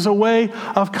tongues is a way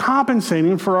of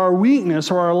compensating for our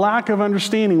weakness or our lack of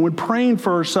understanding when praying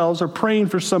for ourselves or praying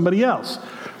for somebody else.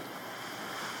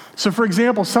 So, for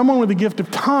example, someone with the gift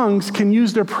of tongues can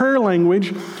use their prayer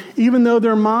language even though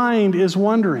their mind is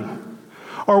wandering,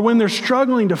 or when they're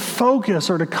struggling to focus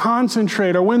or to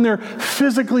concentrate, or when they're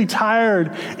physically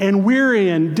tired and weary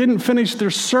and didn't finish their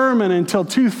sermon until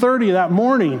 2:30 that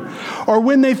morning, or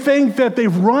when they think that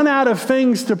they've run out of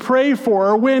things to pray for,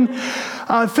 or when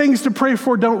things to pray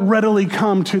for don't readily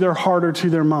come to their heart or to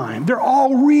their mind. They're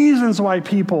all reasons why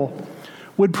people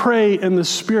would pray in the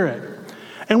Spirit.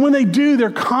 And when they do, they're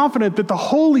confident that the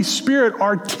Holy Spirit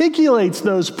articulates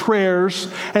those prayers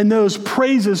and those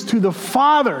praises to the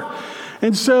Father.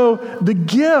 And so the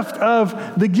gift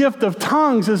of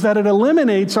tongues is that it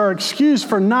eliminates our excuse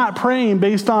for not praying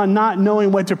based on not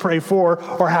knowing what to pray for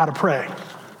or how to pray.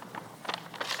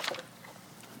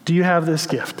 Do you have this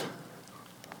gift?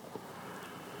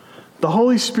 The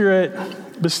Holy Spirit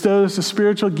bestows the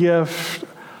spiritual gift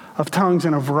of tongues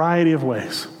in a variety of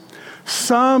ways.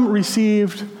 Some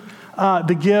received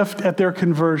the gift at their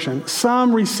conversion.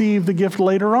 Some received the gift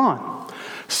later on.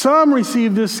 Some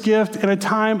receive this gift in a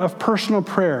time of personal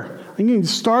prayer. And you can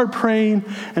start praying,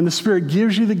 and the Spirit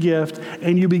gives you the gift,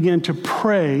 and you begin to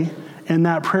pray in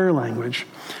that prayer language.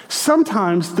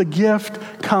 Sometimes the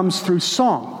gift comes through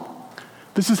song.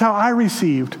 This is how I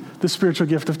received the spiritual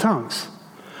gift of tongues.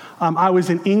 I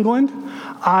was in England.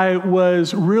 I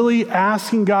was really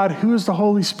asking God, who is the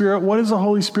Holy Spirit? What does the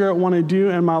Holy Spirit want to do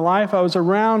in my life? I was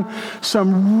around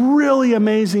some really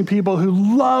amazing people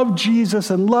who loved Jesus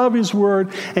and loved his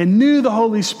word and knew the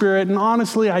Holy Spirit, and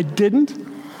honestly, I didn't.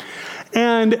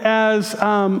 And as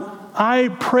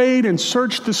I prayed and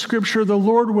searched the scripture, the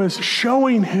Lord was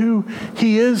showing who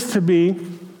he is to me.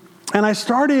 And I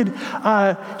started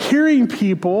hearing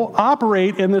people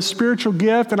operate in this spiritual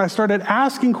gift, and I started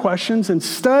asking questions and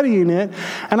studying it.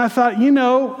 And I thought,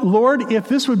 Lord, if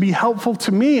this would be helpful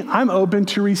to me, I'm open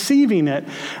to receiving it.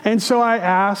 And so I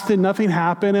asked, and nothing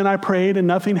happened, and I prayed, and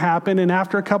nothing happened. And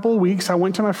after a couple of weeks, I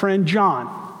went to my friend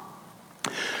John.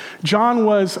 John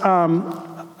was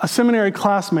a seminary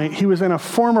classmate. He was in a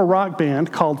former rock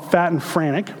band called Fat and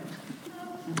Frantic.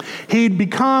 He'd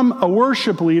become a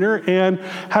worship leader and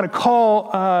had a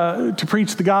call to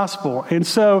preach the gospel. And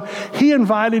so he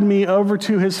invited me over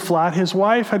to his flat. His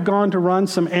wife had gone to run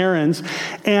some errands.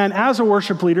 And as a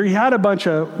worship leader, he had a bunch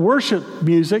of worship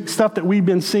music, stuff that we'd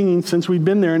been singing since we'd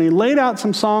been there. And he laid out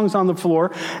some songs on the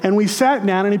floor. And we sat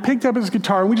down, and he picked up his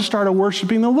guitar, and we just started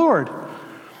worshiping the Lord.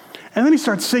 And then he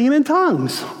started singing in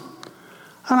tongues.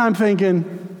 And I'm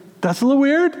thinking, that's a little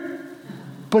weird,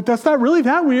 but that's not really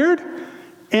that weird.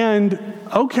 And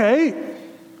okay,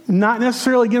 not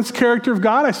necessarily against the character of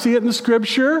God. I see it in the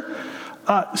scripture.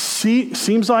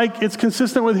 Seems like it's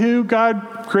consistent with who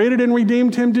God created and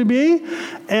redeemed him to be.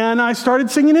 And I started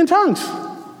singing in tongues.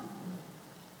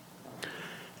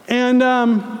 And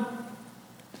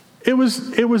it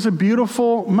was a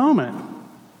beautiful moment.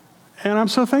 And I'm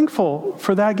so thankful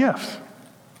for that gift.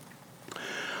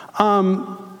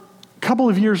 A couple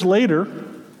of years later,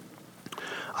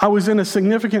 I was in a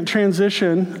significant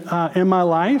transition in my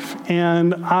life,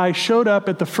 and I showed up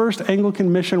at the first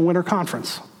Anglican Mission Winter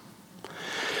Conference.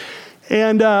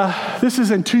 And this is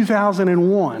in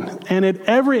 2001. And at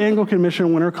every Anglican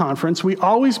Mission Winter Conference, we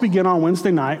always begin on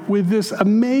Wednesday night with this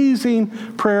amazing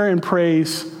prayer and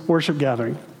praise worship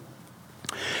gathering.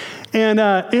 And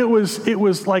it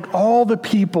was like all the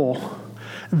people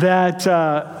that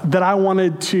I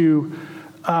wanted to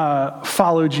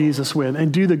follow Jesus with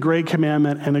and do the Great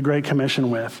Commandment and the Great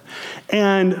Commission with.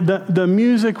 And the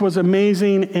music was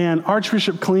amazing, and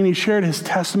Archbishop Collini shared his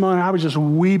testimony. I was just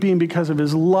weeping because of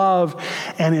his love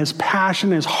and his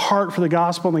passion, his heart for the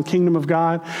gospel and the kingdom of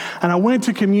God. And I went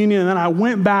to communion, and then I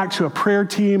went back to a prayer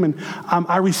team, and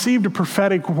I received a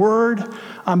prophetic word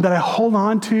that I hold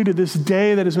on to this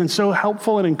day that has been so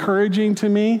helpful and encouraging to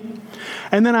me.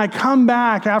 And then I come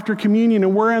back after communion,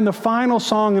 and we're in the final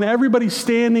song, and everybody's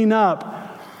standing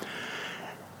up.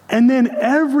 And then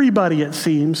everybody, it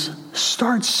seems,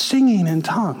 starts singing in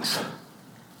tongues.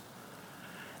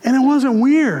 And it wasn't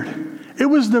weird. It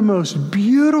was the most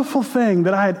beautiful thing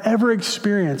that I had ever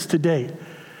experienced to date.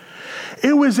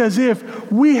 It was as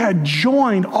if we had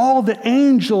joined all the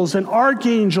angels and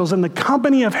archangels and the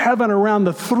company of heaven around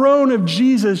the throne of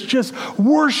Jesus, just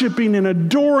worshiping and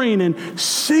adoring and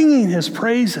singing his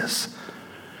praises.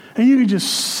 And you could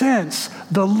just sense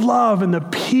the love and the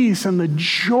peace and the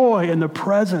joy and the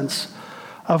presence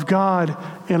of God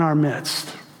in our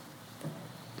midst.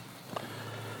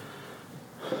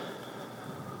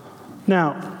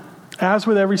 Now, as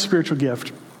with every spiritual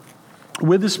gift,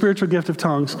 with the spiritual gift of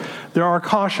tongues, there are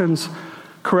cautions,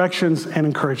 corrections, and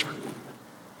encouragement.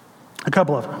 A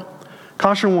couple of them.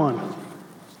 Caution 1.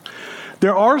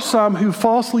 There are some who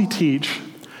falsely teach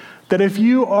that if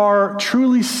you are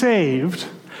truly saved,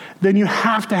 then you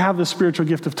have to have the spiritual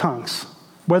gift of tongues,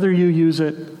 whether you use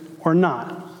it or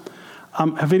not.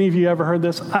 Have any of you ever heard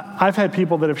this? I've had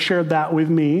people that have shared that with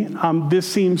me.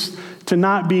 This seems to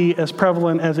not be as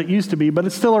prevalent as it used to be, but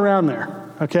it's still around there,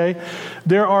 okay?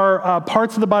 There are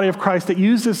parts of the body of Christ that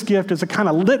use this gift as a kind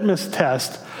of litmus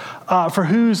test for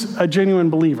who's a genuine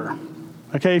believer,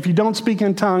 okay? If you don't speak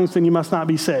in tongues, then you must not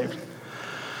be saved.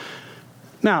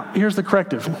 Now, here's the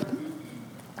corrective.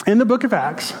 In the book of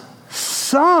Acts,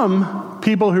 some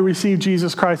people who receive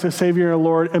Jesus Christ as Savior and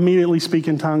Lord immediately speak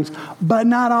in tongues, but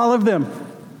not all of them.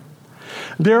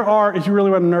 There are, if you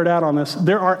really want to nerd out on this,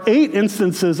 there are 8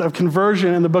 instances of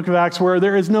conversion in the book of Acts where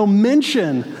there is no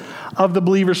mention of the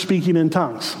believer speaking in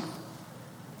tongues.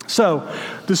 So,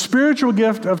 the spiritual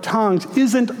gift of tongues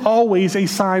isn't always a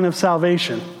sign of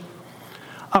salvation.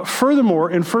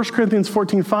 Furthermore, in 1 Corinthians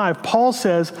 14:5, Paul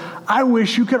says, I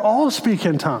wish you could all speak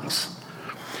in tongues.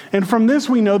 And from this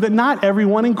we know that not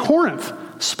everyone in Corinth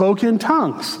spoke in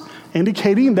tongues.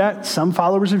 indicating that some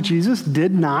followers of Jesus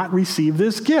did not receive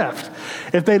this gift.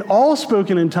 If they'd all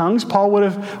spoken in tongues, Paul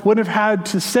would have had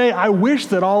to say, I wish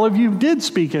that all of you did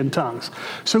speak in tongues.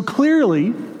 So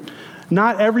clearly,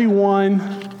 not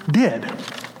everyone did.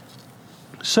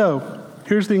 So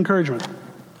here's the encouragement.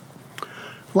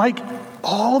 Like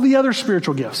all the other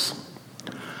spiritual gifts,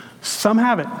 some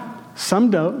have it,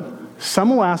 some don't, some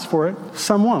will ask for it,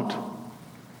 some won't.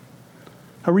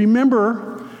 Now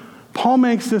remember, Paul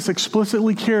makes this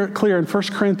explicitly clear in 1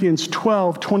 Corinthians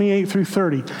 12, 28 through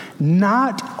 30.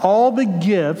 Not all the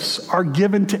gifts are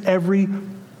given to every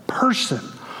person.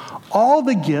 All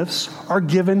the gifts are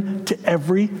given to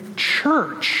every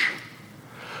church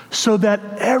so that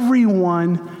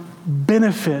everyone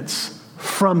benefits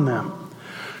from them.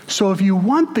 So if you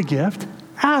want the gift,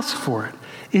 ask for it.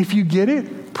 If you get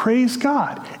it, praise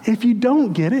God. If you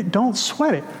don't get it, don't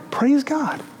sweat it. Praise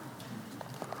God.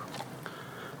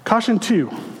 Caution 2.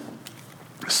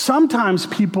 Sometimes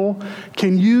people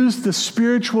can use the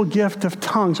spiritual gift of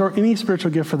tongues, or any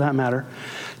spiritual gift for that matter,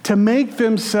 to make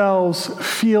themselves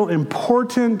feel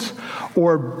important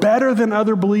or better than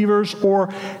other believers,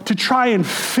 or to try and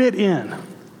fit in,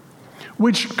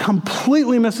 which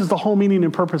completely misses the whole meaning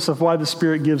and purpose of why the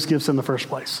Spirit gives gifts in the first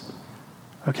place.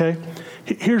 Okay?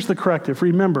 Here's the corrective.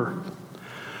 Remember,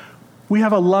 we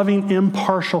have a loving,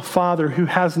 impartial Father who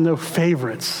has no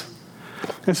favorites.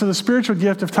 And so the spiritual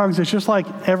gift of tongues is just like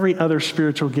every other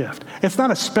spiritual gift. It's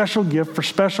not a special gift for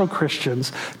special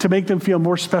Christians to make them feel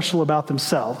more special about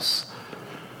themselves.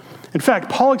 In fact,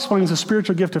 Paul explains the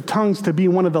spiritual gift of tongues to be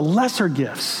one of the lesser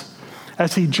gifts,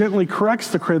 as he gently corrects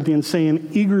the Corinthians, saying,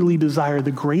 eagerly desire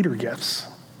the greater gifts.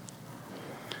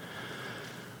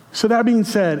 So that being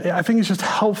said, I think it's just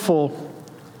helpful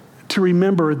to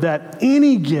remember that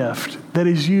any gift that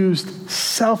is used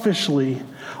selfishly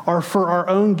or for our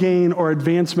own gain or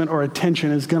advancement or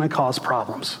attention is going to cause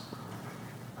problems.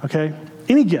 Okay?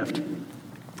 Any gift.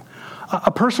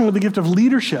 A person with the gift of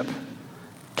leadership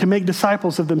can make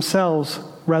disciples of themselves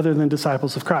rather than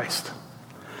disciples of Christ.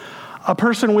 A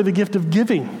person with the gift of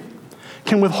giving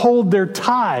can withhold their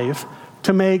tithe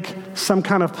to make some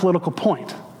kind of political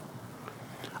point.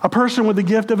 A person with the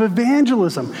gift of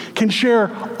evangelism can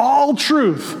share all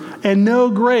truth and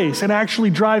know grace and actually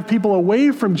drive people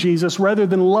away from Jesus rather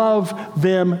than love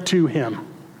them to him.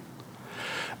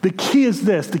 The key is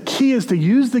this. The key is to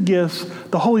use the gifts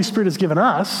the Holy Spirit has given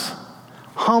us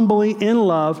humbly in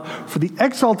love for the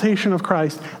exaltation of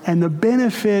Christ and the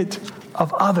benefit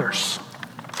of others.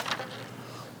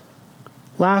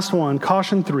 Last one,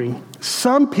 caution 3.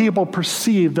 Some people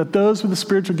perceive that those with the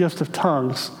spiritual gift of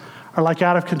tongues are like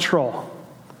out of control,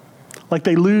 like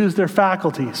they lose their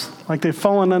faculties, like they've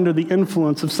fallen under the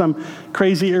influence of some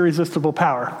crazy, irresistible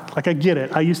power. Like, I get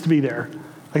it. I used to be there.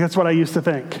 Like, that's what I used to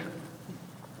think.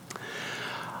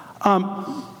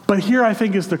 But here I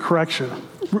think is the correction.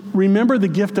 Remember, the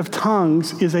gift of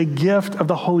tongues is a gift of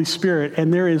the Holy Spirit,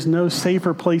 and there is no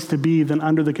safer place to be than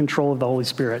under the control of the Holy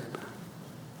Spirit.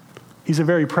 He's a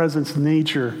very presence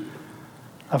nature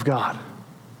of God.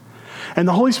 And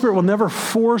the Holy Spirit will never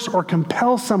force or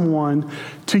compel someone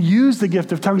to use the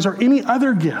gift of tongues or any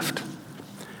other gift.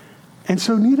 And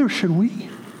so neither should we.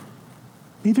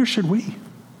 Neither should we.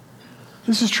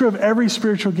 This is true of every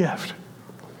spiritual gift.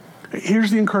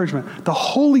 Here's the encouragement. The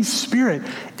Holy Spirit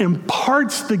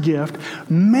imparts the gift,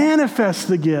 manifests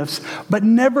the gifts, but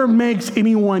never makes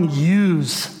anyone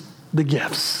use the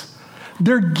gifts.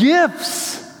 They're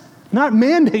gifts, not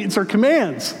mandates or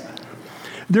commands.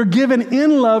 They're given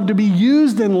in love to be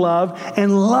used in love,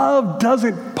 and love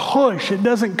doesn't push, it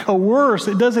doesn't coerce,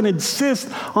 it doesn't insist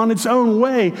on its own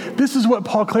way. This is what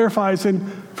Paul clarifies in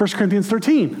 1 Corinthians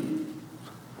 13.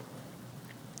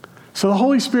 So the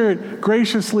Holy Spirit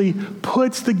graciously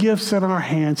puts the gifts in our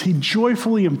hands. He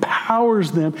joyfully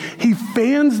empowers them. He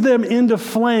fans them into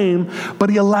flame, but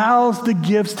he allows the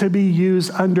gifts to be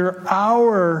used under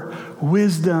our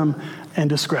wisdom and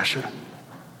discretion.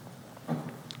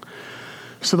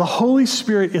 So the Holy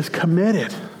Spirit is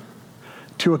committed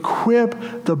to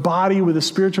equip the body with a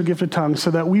spiritual gift of tongues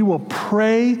so that we will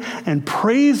pray and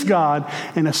praise God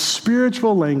in a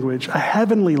spiritual language, a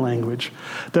heavenly language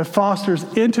that fosters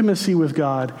intimacy with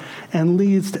God and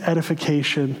leads to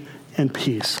edification and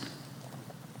peace.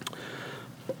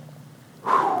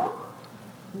 Whew.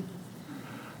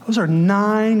 Those are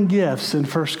 9 gifts in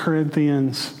 1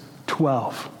 Corinthians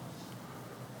 12.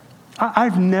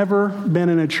 I've never been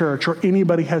in a church where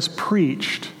anybody has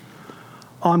preached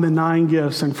on the 9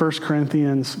 gifts in 1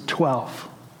 Corinthians 12.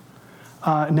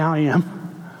 Now I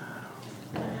am.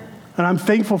 And I'm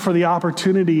thankful for the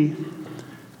opportunity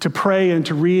to pray and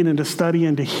to read and to study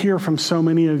and to hear from so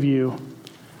many of you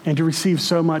and to receive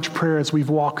so much prayer as we've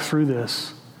walked through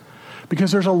this.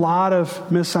 Because there's a lot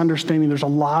of misunderstanding, there's a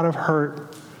lot of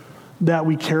hurt that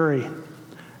we carry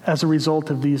as a result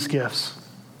of these gifts.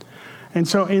 And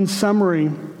so in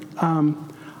summary,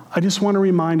 I just want to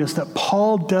remind us that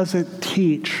Paul doesn't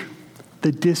teach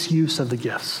the disuse of the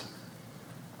gifts.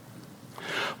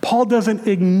 Paul doesn't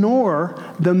ignore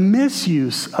the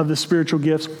misuse of the spiritual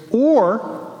gifts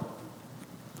or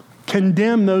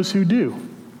condemn those who do.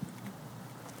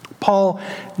 Paul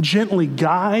gently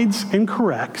guides and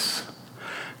corrects,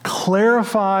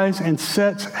 clarifies and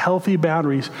sets healthy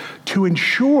boundaries to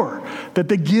ensure that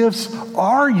the gifts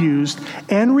are used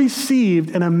and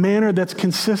received in a manner that's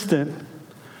consistent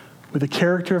with the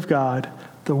character of God,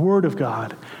 the Word of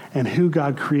God, and who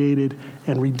God created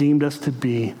and redeemed us to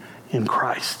be in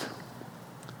Christ.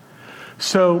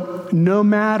 So no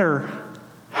matter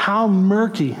how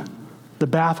murky the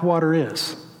bathwater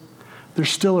is, there's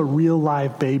still a real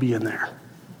live baby in there.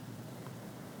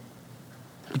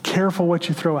 Be careful what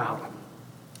you throw out.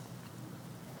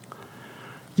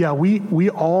 Yeah, we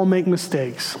all make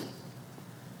mistakes.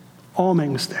 All make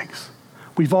mistakes.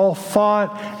 We've all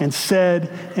thought and said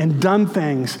and done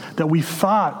things that we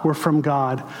thought were from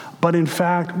God, but in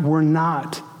fact were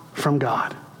not from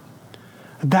God.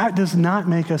 That does not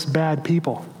make us bad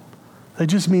people. That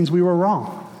just means we were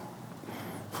wrong.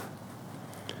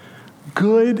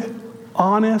 Good,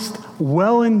 honest,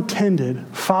 well-intended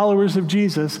followers of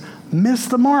Jesus miss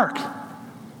the mark.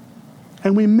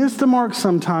 And we miss the mark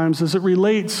sometimes as it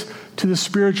relates to the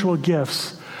spiritual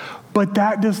gifts. But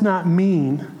that does not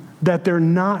mean that they're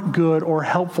not good or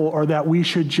helpful or that we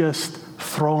should just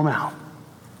throw them out.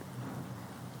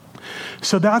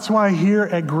 So that's why here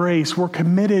at Grace, we're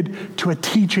committed to a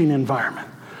teaching environment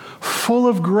full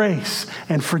of grace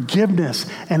and forgiveness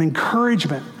and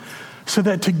encouragement so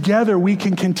that together we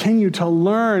can continue to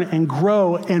learn and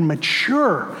grow and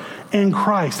mature in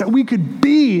Christ, that we could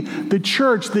be the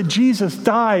church that Jesus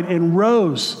died and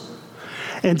rose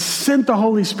and sent the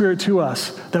Holy Spirit to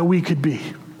us that we could be.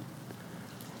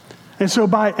 And so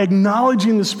by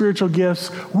acknowledging the spiritual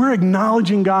gifts, we're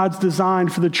acknowledging God's design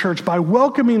for the church. By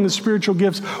welcoming the spiritual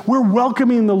gifts, we're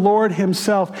welcoming the Lord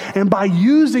himself. And by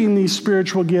using these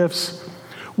spiritual gifts,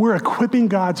 we're equipping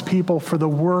God's people for the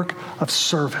work of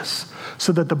service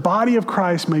so that the body of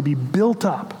Christ may be built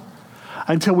up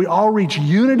until we all reach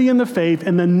unity in the faith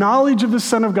and the knowledge of the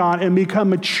Son of God and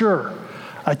become mature,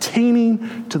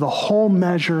 attaining to the whole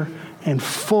measure and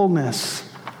fullness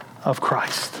of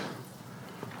Christ.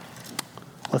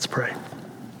 Let's pray.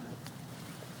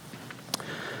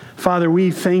 Father,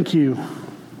 we thank you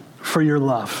for your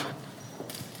love.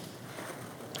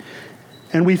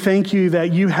 And we thank you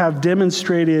that you have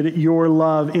demonstrated your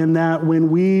love in that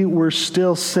when we were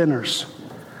still sinners,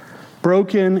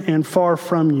 broken and far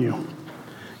from you,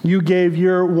 you gave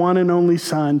your one and only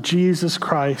Son, Jesus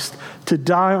Christ, to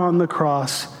die on the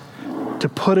cross, to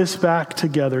put us back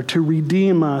together, to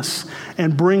redeem us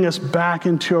and bring us back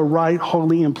into a right,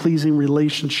 holy, and pleasing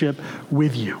relationship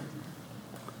with you.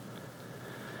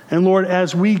 And Lord,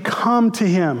 as we come to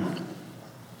him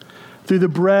through the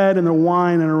bread and the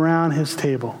wine and around his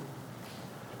table,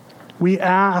 we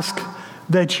ask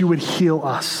that you would heal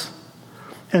us.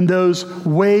 And those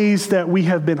ways that we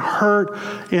have been hurt,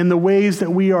 in the ways that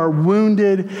we are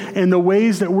wounded, in the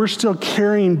ways that we're still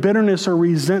carrying bitterness or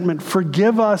resentment,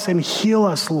 forgive us and heal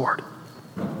us, Lord.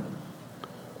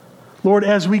 Lord,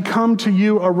 as we come to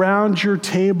you around your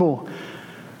table,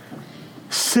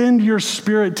 send your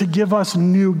Spirit to give us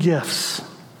new gifts.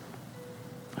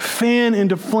 Fan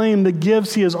into flame the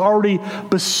gifts he has already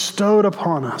bestowed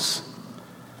upon us.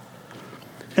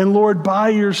 And Lord, by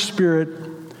your Spirit,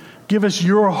 give us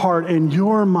your heart and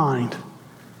your mind,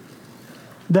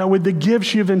 that with the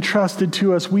gifts you've entrusted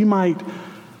to us, we might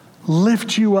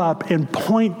lift you up and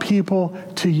point people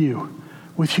to you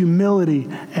with humility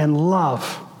and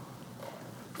love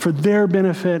for their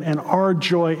benefit and our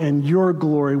joy and your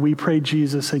glory. We pray,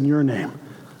 Jesus, in your name.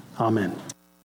 Amen.